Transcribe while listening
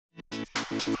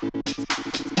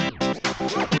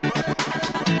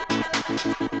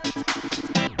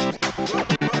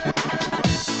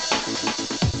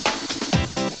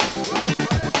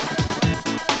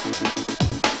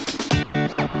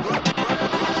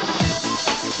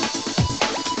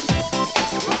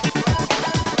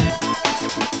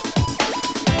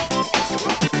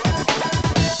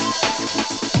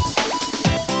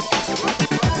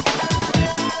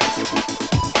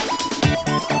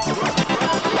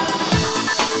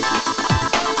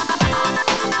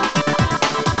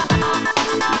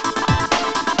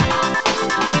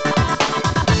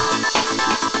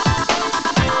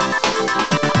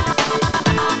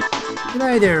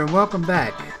Hey there and welcome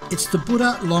back. It's the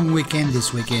Buddha long weekend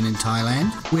this weekend in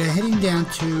Thailand. We are heading down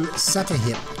to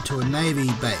Sattahip to a Navy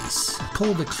base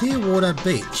called the Clearwater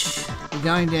Beach. We're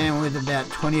going down with about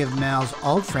 20 of Mal's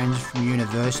old friends from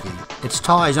university. It's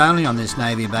Thais only on this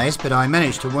Navy base, but I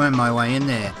managed to worm my way in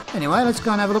there. Anyway, let's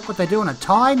go and have a look what they do on a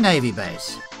Thai Navy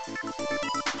base.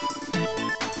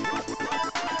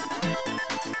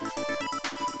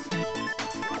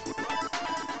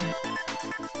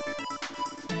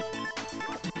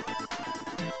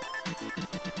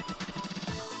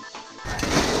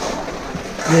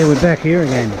 Yeah, we're back here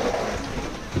again.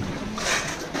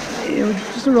 Yeah, we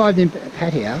just arrived in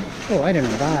Pattaya. Oh, I don't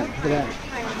know that. Look at that.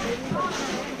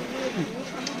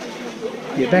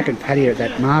 Yeah, back in Pattaya at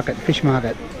that market, fish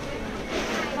market.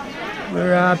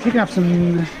 We're picking up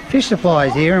some fish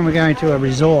supplies here and we're going to a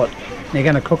resort. They're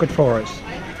going to cook it for us.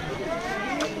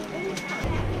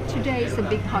 Today is a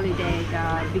big holiday,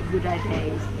 the big Buddha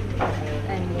days.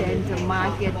 And then the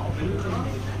market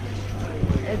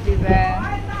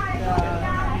everywhere.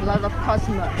 A lot of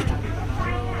customers,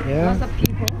 lots of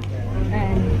people,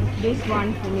 and this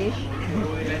one finished.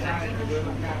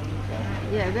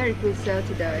 Yeah, very good sale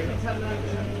today.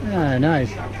 Oh,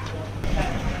 nice.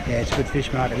 Yeah, it's a good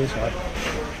fish market this one.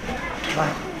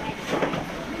 But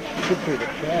good through the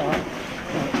crowd.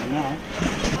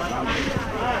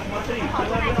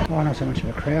 Oh, not so much of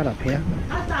a crowd up here.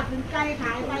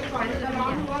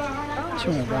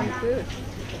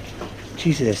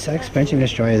 Jesus, they're so expensive in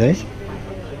Australia, these.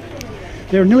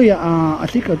 They're nearly, I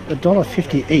think,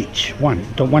 $1.50 each.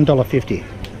 $1.50.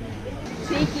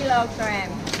 3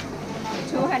 kilograms,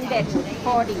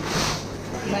 240.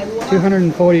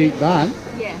 240 baht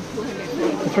Yeah,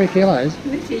 240. for 3 kilos.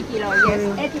 3 kilos,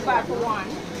 yes, 80 baht for one.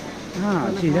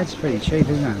 Oh, gee, that's pretty cheap,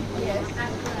 isn't it? Yes.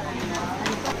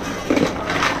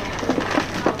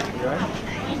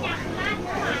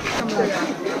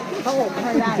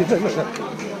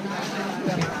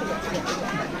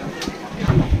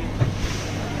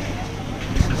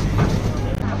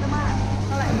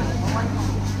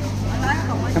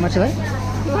 How much are they?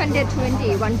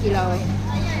 220, 1 kilo.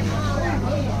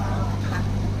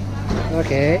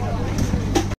 Okay.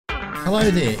 Hello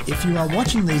there. If you are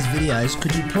watching these videos,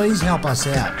 could you please help us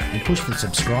out and push the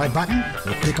subscribe button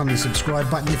or click on the subscribe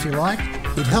button if you like?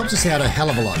 It helps us out a hell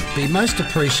of a lot. Be most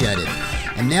appreciated.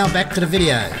 And now back to the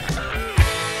video.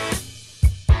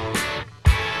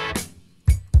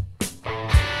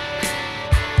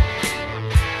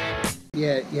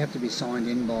 Yeah, you have to be signed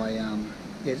in by,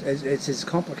 it's as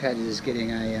complicated as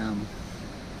getting a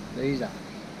visa.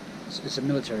 It's a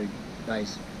military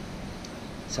base,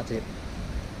 Sattahip.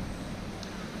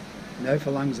 No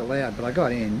for lungs allowed, but I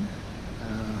got in.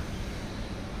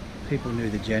 People knew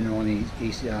the general and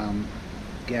he's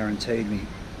guaranteed me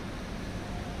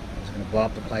I was going to blow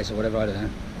up the place or whatever, I don't know.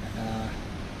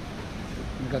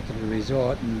 We got to the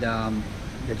resort and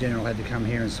the general had to come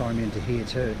here and sign me into here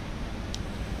too.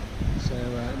 So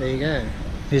there you go.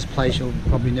 This place you'll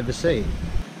probably never see.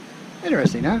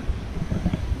 Interesting, huh?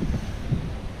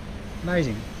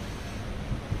 Amazing.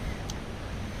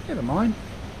 Never mind.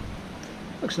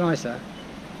 Looks nice though.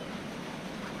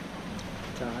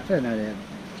 So I've had no doubt.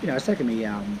 You know, it's taken me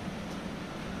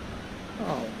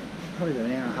probably about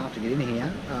an hour and a half to get in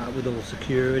here with all the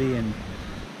security, and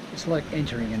it's like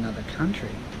entering another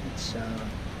country. It's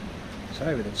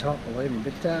over the top, believe me,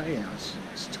 but you know,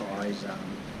 it's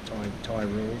Thai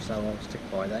rules, so I'll stick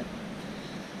by that.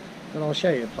 But I'll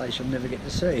show you a place you'll never get to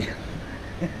see.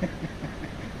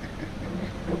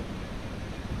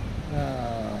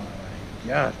 Oh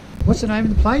God! What's the name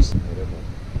of the place? I don't know.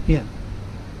 Yeah.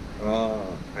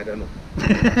 Oh, I don't know.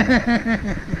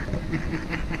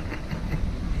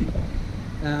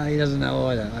 He doesn't know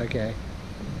either. Okay.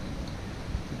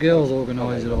 The girls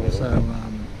organise it all, so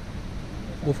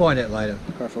we'll find out later.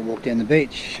 Go for a walk down the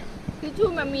beach.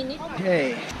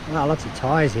 Okay. Wow, lots of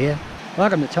Thais here.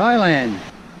 Welcome to Thailand.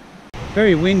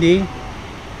 Very windy.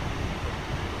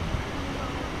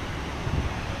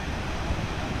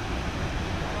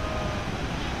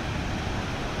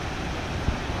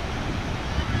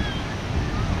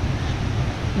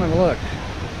 Have a look.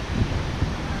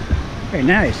 Very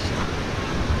nice.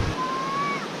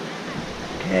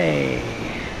 Okay.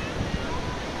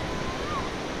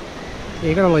 Yeah,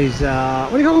 you got all these,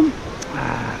 what do you call them?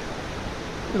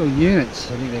 Little units,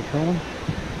 I think they call them.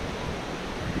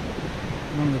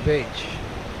 On the beach.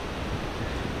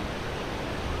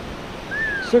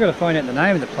 Still got to find out the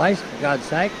name of the place, for God's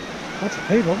sake. Lots of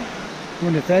people. I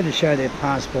wonder if they had to show their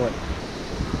passport.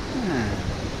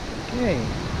 Okay.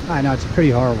 I know it's a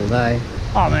pretty horrible day.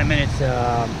 Oh, I mean, it's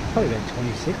probably about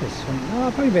 26 or 20,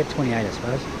 oh, probably about 28, I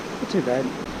suppose. Not too bad.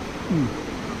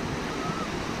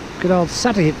 Good old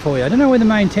Sattahip for you. I don't know where the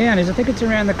main town is. I think it's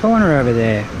around the corner over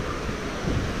there.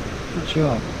 Not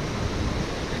sure.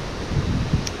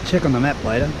 Check on the map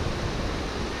later.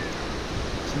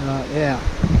 So, yeah.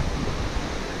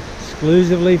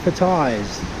 Exclusively for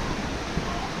Thais.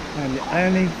 I'm the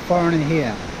only foreigner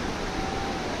here.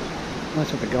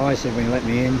 That's what the guy said when he let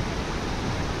me in.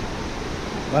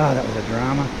 Wow, that was a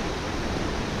drama.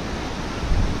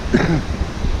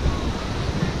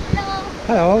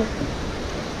 Hello.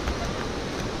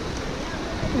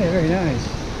 Yeah, very nice.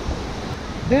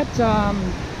 About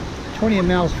 20 of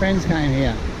Mel's friends came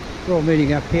here. We're all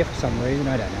meeting up here for some reason,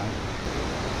 I don't know.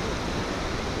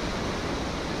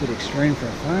 A bit extreme for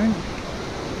a phone.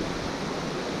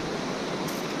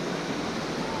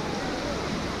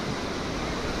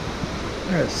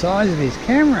 Look at the size of his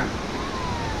camera.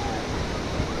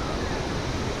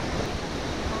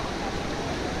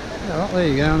 Oh, there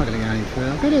you go. I'm not going to go any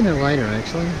further. I'll go down there later,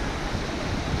 actually.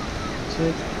 That's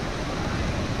it.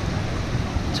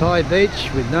 Thai beach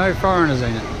with no foreigners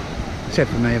in it. Except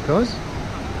for me, of course.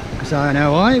 Because I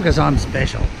know why. Because I'm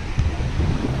special.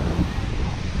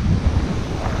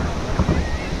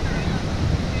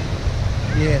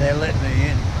 Yeah, they let me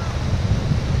in.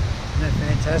 Isn't that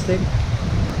fantastic?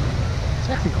 It's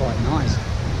actually quite nice.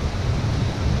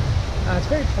 It's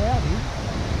very cloudy.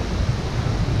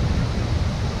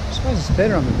 I suppose it's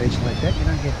better on the beach like that. You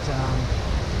don't get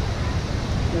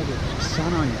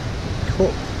sun on you.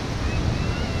 Cool.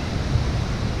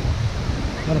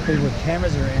 A lot of people with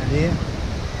cameras around here.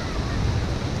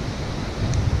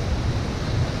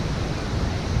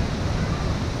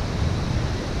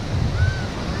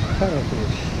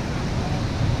 Cuttlefish.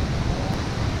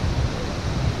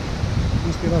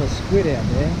 Must be a lot of squid out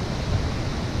there.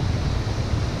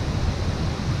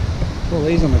 All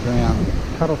these on the ground.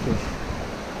 Cuttlefish.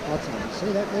 Lots of them.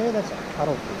 See that there? That's a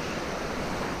cuttlefish.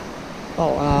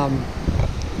 Oh,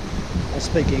 I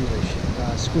speak English.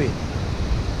 Squid.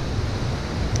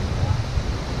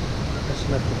 That's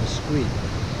left of a squid.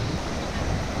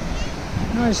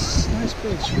 Nice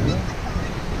beach, really.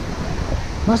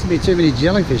 Mustn't be too many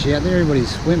jellyfish out there.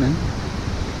 Everybody's swimming.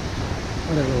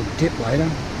 I'll have a little dip later.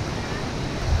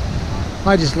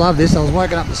 I just love this. I was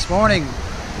woken up this morning.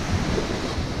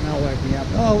 Mel woke me up.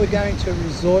 Oh, we're going to a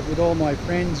resort with all my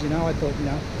friends. You know, I thought, you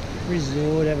know,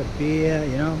 resort, have a beer,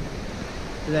 you know,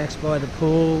 relax by the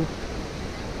pool.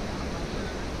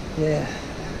 Yeah.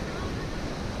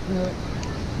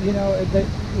 You know, they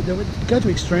go to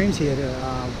extremes here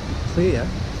to clear.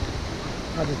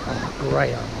 I just, oh,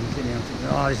 great. I'm sitting there, I'm thinking,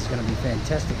 oh, this is going to be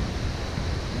fantastic.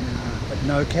 But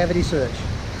no cavity search.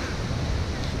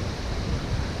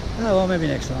 Oh, well, maybe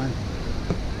next time.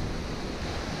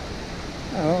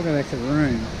 Oh, I'll go back to the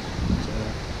room.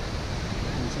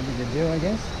 Something to do, I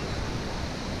guess.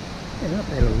 Yeah, they're not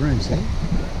bad little rooms, see?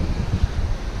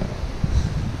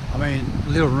 I mean,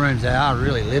 little rooms, they are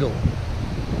really little.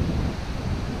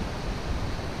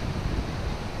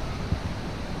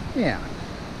 Yeah,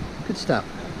 good stuff.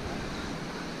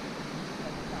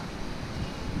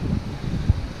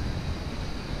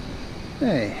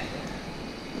 Hey.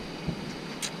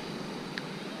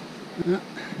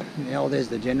 Oh, there's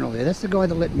the general there. That's the guy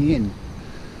that let me in.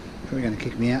 Probably going to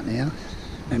kick me out now.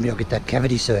 Maybe I'll get that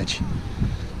cavity search.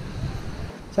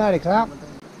 Sorry, Clark.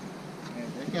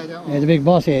 Yeah, the big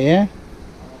boss here, yeah?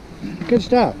 Good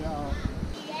stuff.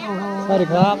 Sorry,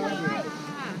 Clark.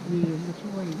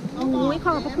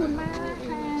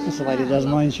 This lady does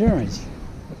my insurance.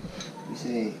 You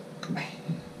see,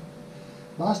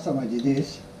 last time I did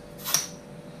this,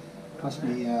 it cost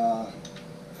me about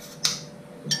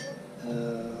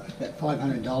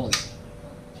 $500. I'll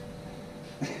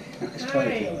explain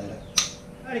it to you later.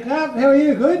 Hey, Clark, how are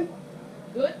you? Good?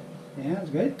 Good. Yeah, that's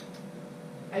good.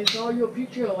 I saw your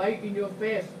picture like in your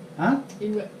face. Huh?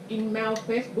 In Mel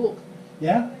Facebook.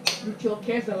 Yeah? You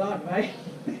showcase a lot, right?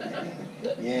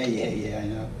 Yeah, I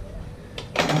know.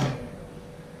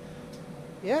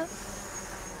 Yeah?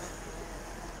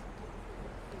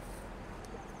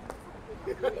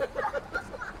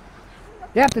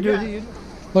 You have to do it.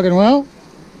 Looking well?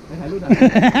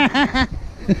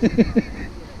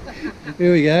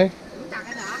 Here we go.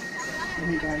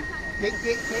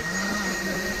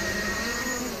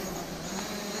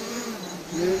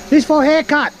 This for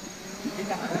haircut.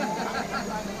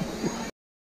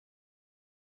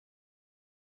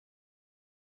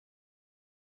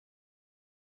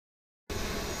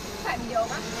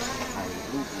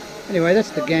 Anyway,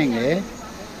 that's the gang there.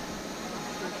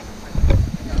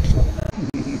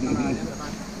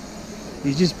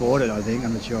 He's just bought it, I think.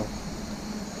 I'm not sure.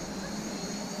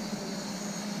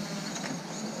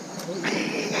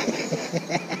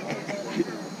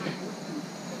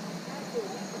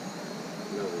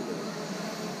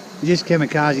 He just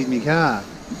kamikazed my car.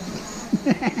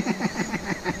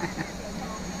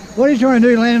 What are you trying to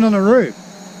do landing on the roof?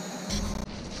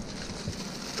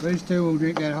 These two will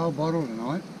drink that whole bottle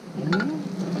tonight.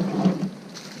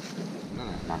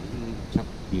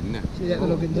 See that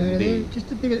little container there?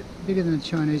 Just a bigger than a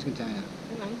Chinese container.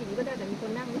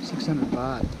 600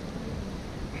 baht.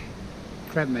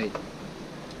 Crab meat.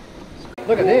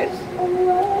 Look at this.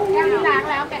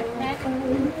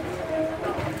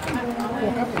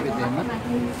 Walk up a bit there, mate.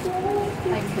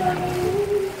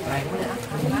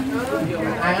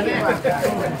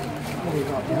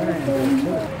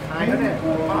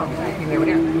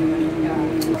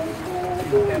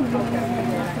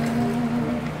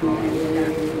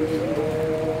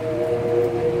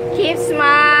 Keep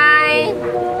smile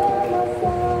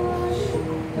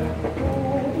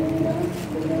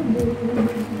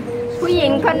ผู้หญิ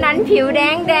งคนนั้นผิวแด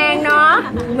งเนาะ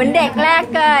เหมือนเด็กแรก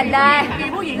เกิดเลยมี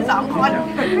ผู้หญิง2 คน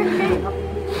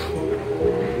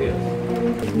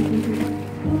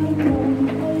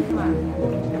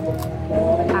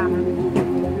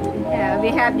Yeah, we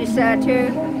have dessert too.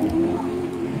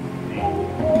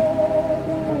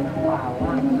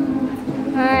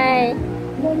 เฮ้ย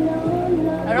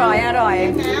อร่อย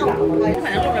ใ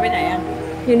ส่ลูกเราไปไหนอ่ะ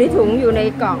อยู่ในถุงอยู่ใน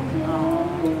กล่อง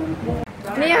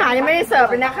นี่อาหารยังไม่ได้เสิร์ฟ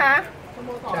เลยนะคะ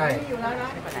ใช่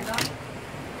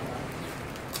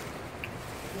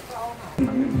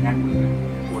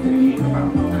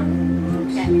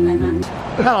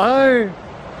Hello.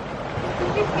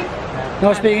 No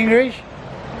speak English?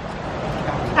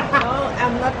 No,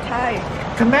 I'm not Thai.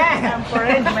 Khmer. I'm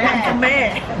foreign man. Khmer.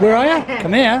 Where are you?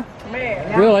 Come here.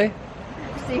 Khmer. Really?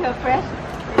 See her fresh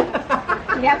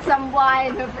you have some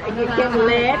wine you can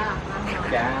let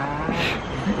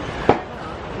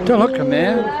Don't look come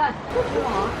here.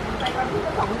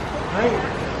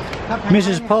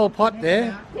 Mrs. Pol Pot there.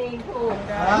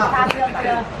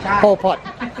 Pol Pot.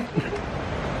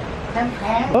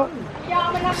 Oh.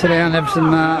 Sit down and have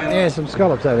some some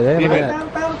scallops over there. Look at that.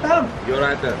 You're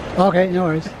right there. Okay, no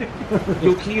worries.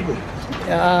 You keep it.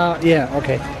 Yeah,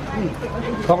 okay.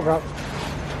 Crop.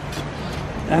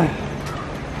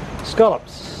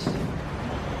 Scallops.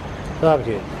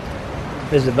 Barbecue.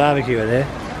 There's the barbecue there.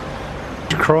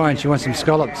 She's crying, she wants some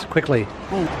scallops quickly.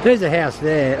 There's a house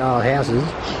there, houses.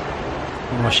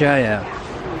 I'll show you.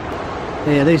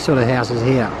 Yeah, these sort of houses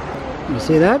here. You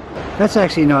see that? That's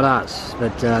actually not us,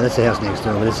 but that's the house next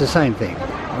door, but it's the same thing.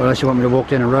 Or else you want me to walk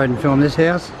down the road and film this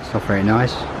house? It's not very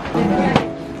nice.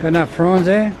 Got enough prawns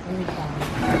there?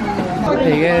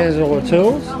 There you go, there's all the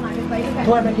tools.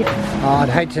 Oh, I'd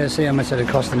hate to see how much that'd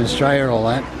cost in Australia, all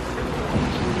that.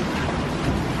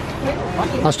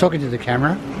 I was talking to the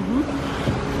camera.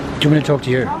 Do you want me to talk to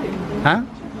you? Huh?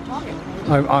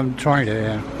 I'm trying to,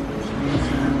 yeah.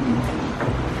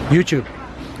 YouTube.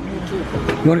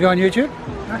 You want to go on YouTube?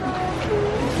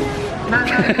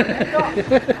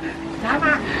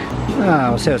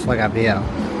 We'll see what it's like up here.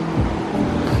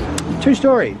 True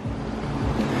story.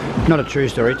 Not a true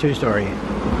story, two story.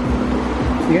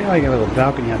 You got like a little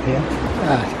balcony up here.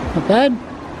 Not bad.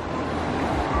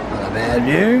 Not a bad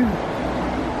view.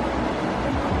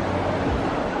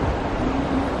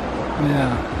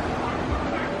 Yeah.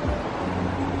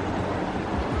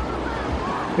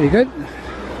 Pretty good.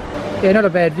 Yeah, not a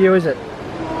bad view, is it?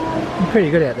 Pretty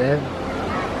good out there.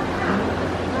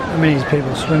 How many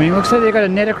people swimming? Looks like they've got a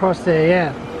net across there,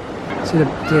 yeah. See the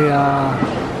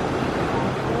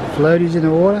floaties in the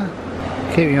water?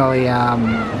 Keeping all the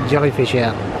jellyfish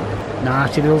out.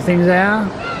 Nasty little things they are.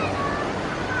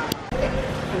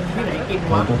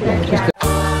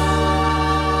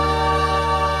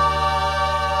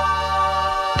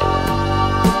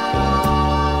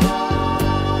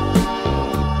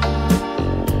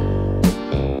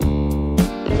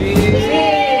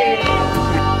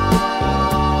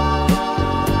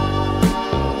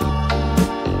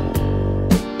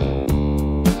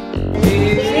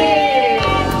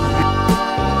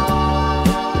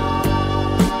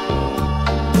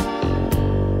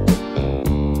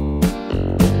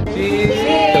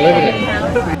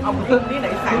 คุมที่ไหน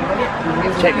ใส่วะเนี่ย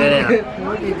Check that out.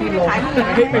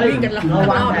 ไปวิ่งกันแล้วร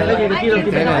อบแล้วอยู่ในที่เรา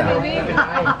กินไม่ได้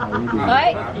เฮ้ย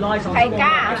ใครก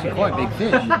ล้า Quite big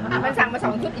fish. มันสั่งมา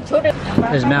2 ชุดอีกชุดหนึง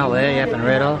There's Mal there, yep, and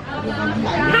Red Eye.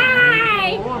 Hi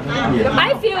I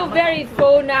feel very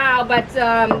full now but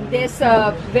this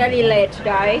very late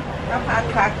day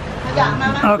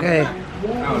โอเค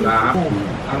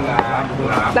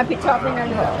รับผิดชอบที่นั่น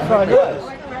เหรอ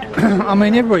I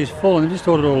mean, everybody's full and they just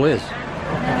ordered all this.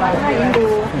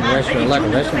 Restaurant,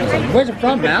 local restaurant. Where's it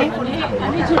from, Mal?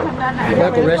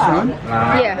 Local restaurant?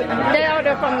 Yeah they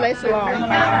order from restaurant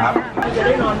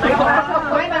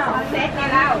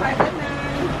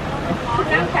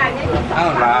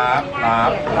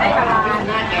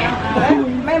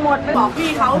ไม่หมดไม่ บอกพี่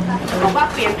เขาบอกว่า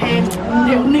เปลี่ยนเพลงเ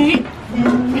ดี๋ยวนี้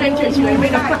เพลงเฉยๆไม่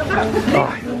ได้ต้องแบบ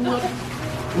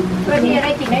เพื่อที่จะไ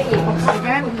ด้กินได้อีก แ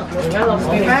ม่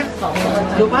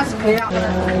ดูมัสเคลียร์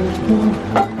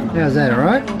How's that,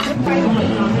 alright?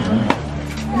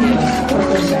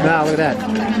 Wow, look at that.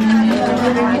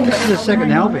 This is the second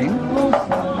helping.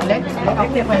 เล็กเอา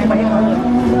เก็บไปให้เขาเลย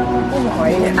กุ้งหอ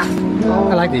ยเนี่ย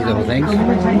I like these little things.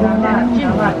 จิ้ม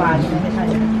ปลา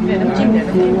เนี่ยน้ำจิ้มเนี่ย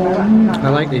น้ำจิ้ม I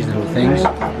like these little things. I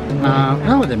don't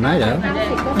know what they're made of.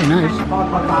 Very nice.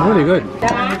 Really good.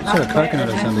 Sort of coconut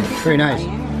or something. Very nice.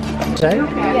 Say?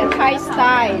 Yeah Thai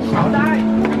style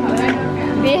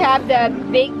we have the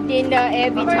big dinner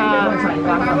every time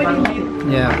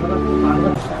Yeah.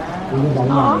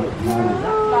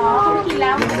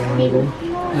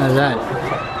 How's that?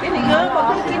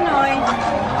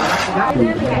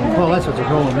 Well, that's what they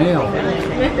call a meal.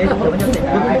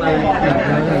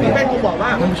 แม่กูบอกว่า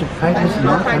How much you pay this and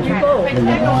that?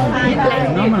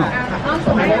 Phenomenal.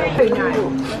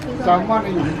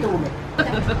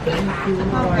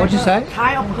 What'd you say?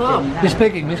 Thai of herb You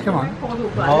speak English? Come on.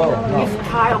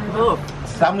 Thai of herb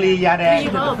สำลียาแดง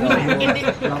herb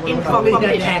in from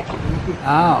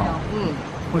Oh.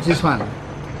 What's this one?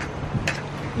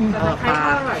 ปลา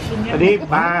อันนี้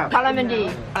ปลา พาราเมนดี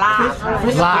ปลา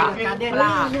ปลา ปล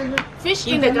า fish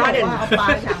in the garden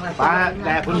ปลาแ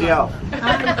ต่คนเดียว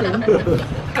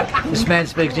This man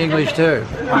speaks English too.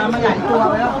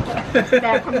 แ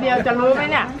ต่คนเดียวจะรู้ไหม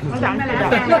เนี่ยภาษาอังกฤษอะ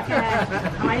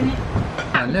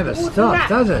It never stops,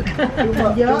 does it?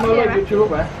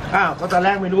 อ้าวก็ตอนแร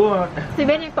กไม่รู้ว่า ซีเ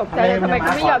ว่นยังตกใจเลยทำไมเข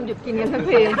าไม่ยอมหยุดกินกันสัก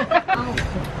ที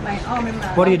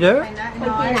What do you do?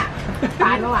 ต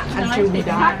ายแล้วอ่ะอันชิวดี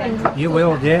ถ้าเป็น You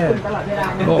will,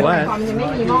 yeah. All ค that. วามยังไม่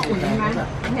มีหม้ออุ่นใช่ไหม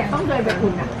เนี่ยต้องเดินไป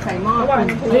อุ่นอ่ะใส่หม้ออุ่น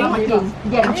แล้วมากิน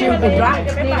เย็นชิวเป็นร้าน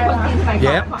นี่คนกินใส่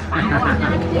ข้าวตายแล้วอ่ะ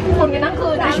อุ่นกันทั้งคื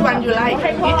น which one you like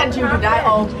eat until you die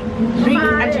or drink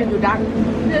until you die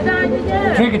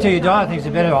Drink until you die, I think is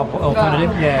a better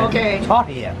alternative. Yeah. Okay. It's hot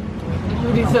here. you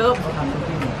deserve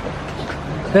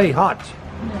Very hot.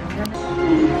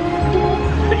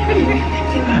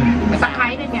 ตะไคร้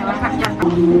เป็นไงวะคะ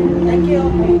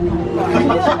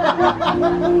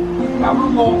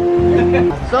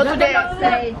so today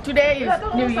is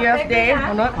New Year's Day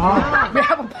or not we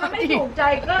have a ไม่ party ถูกใจ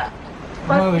ก็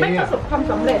Over ไม่ประ here. สบความ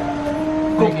สำเร็จ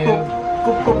Thank you.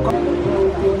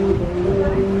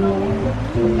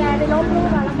 แกไปลบรูป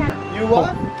มาแล้วกัน You what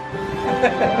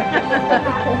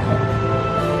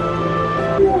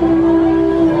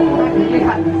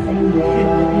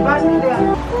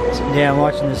Yeah, I'm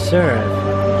watching the surf.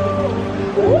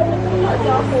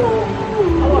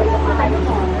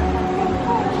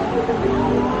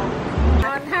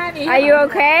 Are you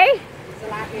okay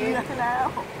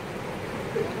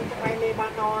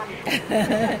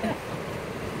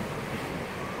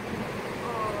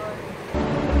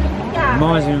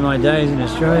Reminds me of my days in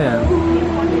Australia.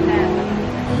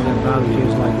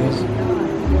 Barbecues like this.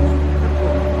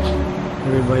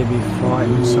 Everybody be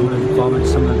fighting, some of them vomit,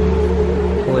 some of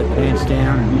them pull their pants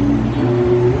down.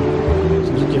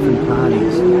 Such different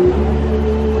parties.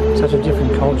 Such a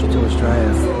different culture to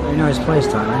Australia. Very nice place,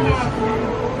 Thailand.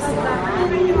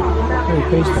 Very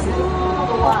peaceful.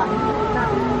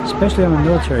 Especially on a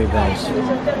military base.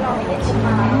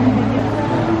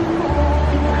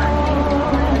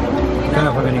 I don't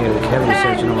know if I'm going to get a cavity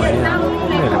search on the way out.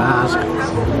 Maybe an ask.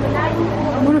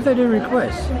 I wonder if they do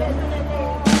requests.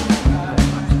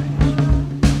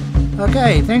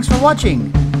 Okay, thanks for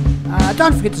watching.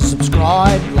 Don't forget to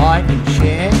subscribe, like and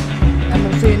share. And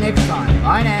we'll see you next time.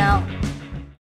 Bye now.